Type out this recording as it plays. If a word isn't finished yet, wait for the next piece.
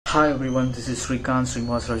Hi everyone, this is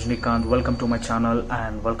Srinivas Rajnikant. Welcome to my channel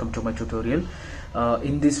and welcome to my tutorial.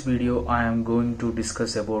 In this video I am going to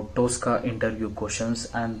discuss about Tosca interview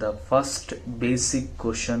questions, and the first basic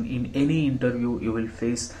question in any interview you will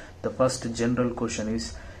face, the first general question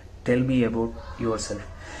is, tell me about yourself.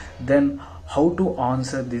 Then how to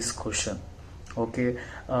answer this question? Okay,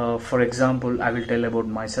 for example, I will tell about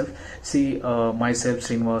myself. Myself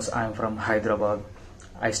Srinivas, I am from Hyderabad.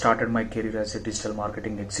 I started my career as a digital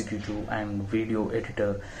marketing executive and video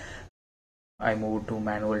editor. I moved to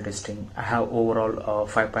manual testing. I have overall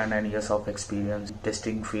 5.9 years of experience in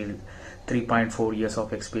testing field, 3.4 years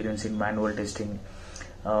of experience in manual testing,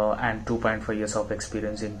 and 2.5 years of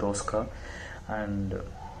experience in Tosca. And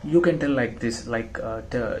you can tell like this,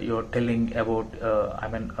 you're telling about,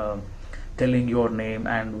 telling your name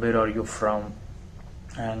and where are you from,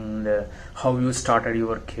 and how you started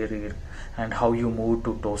your career and how you moved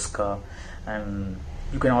to Tosca, and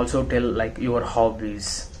you can also tell like your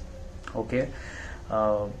hobbies. Okay,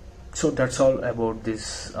 so that's all about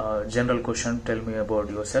this general question, tell me about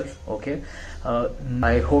yourself. Okay,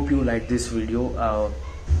 I hope you like this video.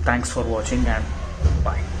 Thanks for watching and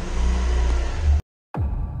bye.